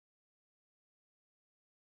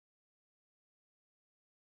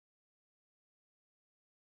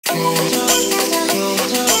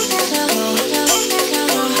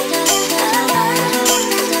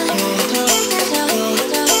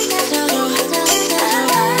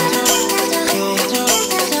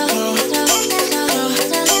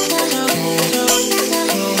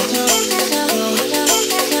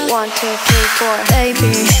before.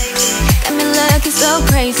 Baby, got me looking so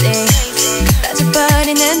crazy.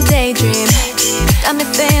 빠져버리는 daydream. Got me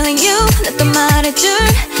feeling you. 나 또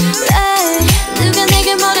말해줄래. 누가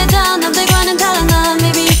내게 뭐래도 남들과는 달라 넌.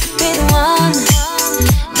 Maybe you could be the one.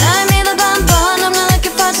 날 믿어봐 한번. I'm not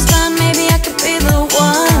looking for just one. Maybe I could be the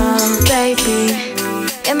one. Baby,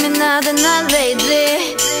 예민하다 나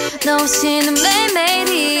lately. 너 없이는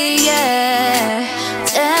매일매일이 yeah.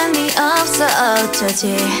 재미없어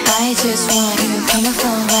어쩌지. I just want you, call my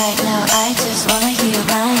phone right now. I just wanna hear your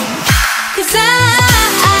line. Cause I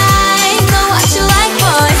know what you like,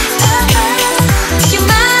 boy. You're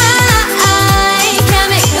mine, can't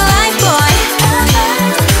make you like, boy.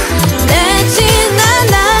 내 지난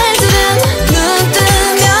날들은 눈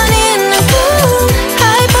뜨면 있는 꿈.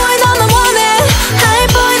 High boy 너만 원해. High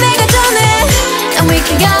boy 내가 전해. And we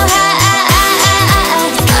can go high.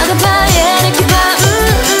 어느 밤에 이렇게 봐.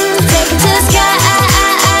 Take it to the sky.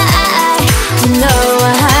 You know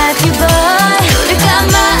I hype you, boy. 우리가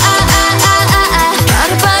막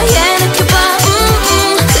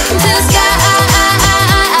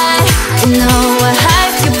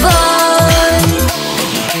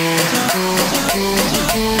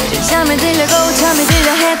잠을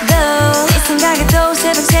들려 해도 네 생각에 또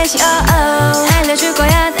새벽 3시 알려줄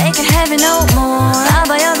거야 they can have it no more.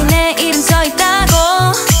 봐봐 여기 내 이름 써있다고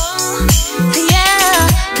yeah.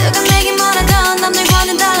 누가 내게 뭐라던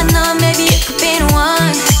남들과는 달라 넌. Maybe you could be the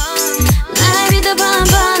one. 날 믿어봐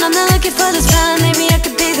한번. I'm not looking for this one. Maybe I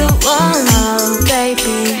could be the one. Oh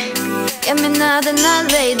baby, 예민하다 나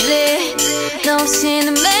lately. 너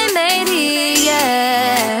없이는 매일매일이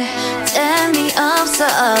yeah. 재미없어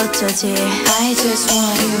어쩌지. I just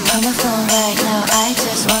want you, call my phone right now. I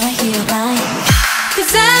just want